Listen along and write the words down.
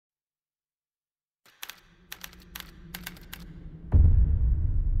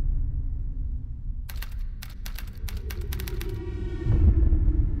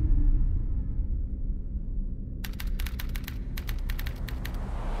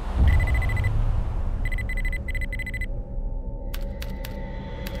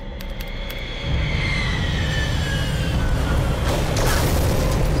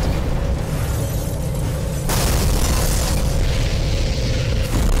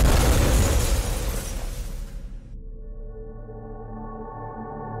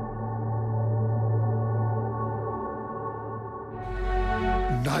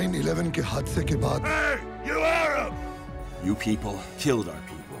सिंह के हादसे के बाद You people killed our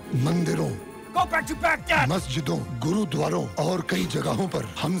people. मंदिरों, Go back to Baghdad! मस्जिदों, गुरुद्वारों और कई जगहों पर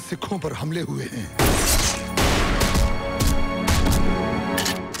हम सिखों पर हमले हुए हैं।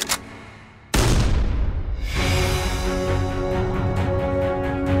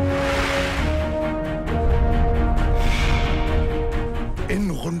 इन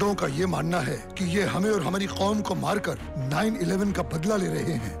गुंडों का ये मानना है कि ये हमें और हमारी कौम को मारकर 9/11 का बदला ले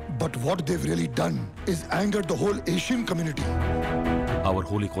रहे हैं। But what they've really done is angered the whole Asian community. Our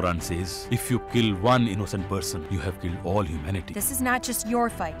Holy Quran says, if you kill one innocent person, you have killed all humanity. This is not just your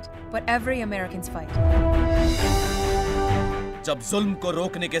fight, but every American's fight. जब जुल्म को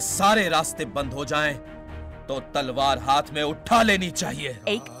रोकने के सारे रास्ते बंद हो जाएं, तो तलवार हाथ में उठा लेनी चाहिए।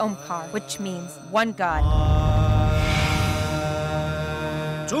 Ek Omkar, which means one God.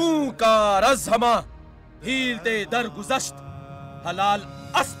 चूका रज़हमा, भीलते दर गुज़श्त, हलाल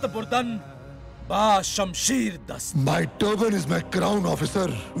अस्त बुर्दन, बा शमशीर दस्त। My turban is my crown, officer.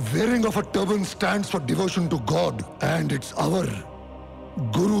 Wearing of a turban stands for devotion to God, and it's our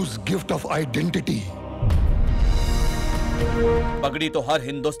Guru's gift of identity. पगड़ी तो हर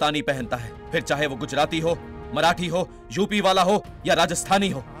हिंदुस्तानी पहनता है, फिर चाहे वो गुजराती हो, मराठी हो, यूपी वाला हो या राजस्थानी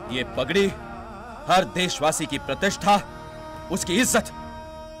हो। ये पगड़ी हर देशवासी की प्रतिष्ठा, उसकी इज्जत,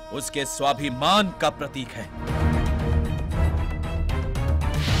 उसके स्वाभिमान का प्रतीक है।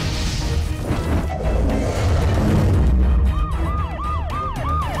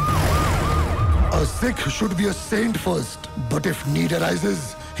 A Sikh should be a saint first, but if need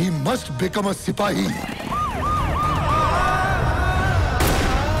arises, he must become a sipahi.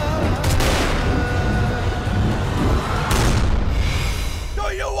 Do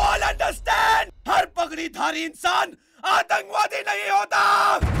you all understand? हर पगड़ीधारी इंसान आतंकवादी नहीं होता।